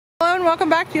everyone, welcome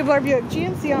back to Uebelhor Buick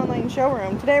GMC online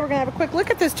showroom. Today we're going to have a quick look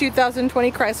at this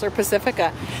 2020 Chrysler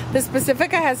Pacifica. This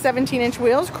Pacifica has 17-inch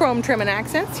wheels, chrome trim and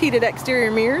accents, heated exterior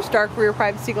mirrors, dark rear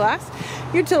privacy glass,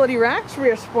 utility racks,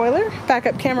 rear spoiler,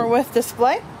 backup camera with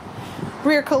display,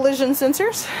 rear collision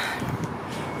sensors,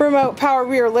 remote power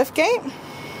rear liftgate,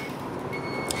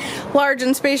 large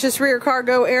and spacious rear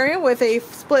cargo area with a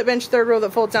split bench third row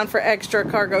that folds down for extra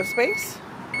cargo space.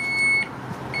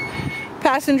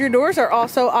 Passenger doors are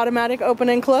also automatic open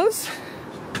and close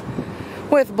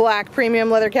with black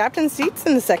premium leather captain seats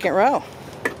in the second row.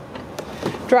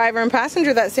 Driver and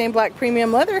passenger, that same black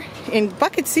premium leather in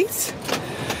bucket seats.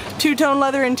 Two-tone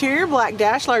leather interior, black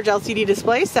dash, large LCD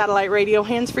display, satellite radio,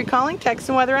 hands-free calling, text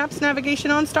and weather apps, navigation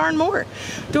on star and more.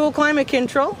 Dual climate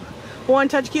control,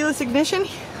 one-touch keyless ignition,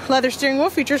 leather steering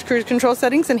wheel, features cruise control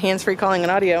settings and hands-free calling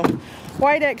and audio.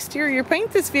 White exterior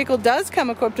paint. This vehicle does come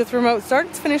equipped with remote start.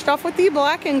 It's finished off with the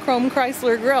black and chrome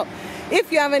Chrysler grille.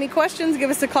 If you have any questions,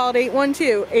 give us a call at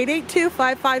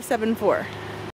 812-882-5574.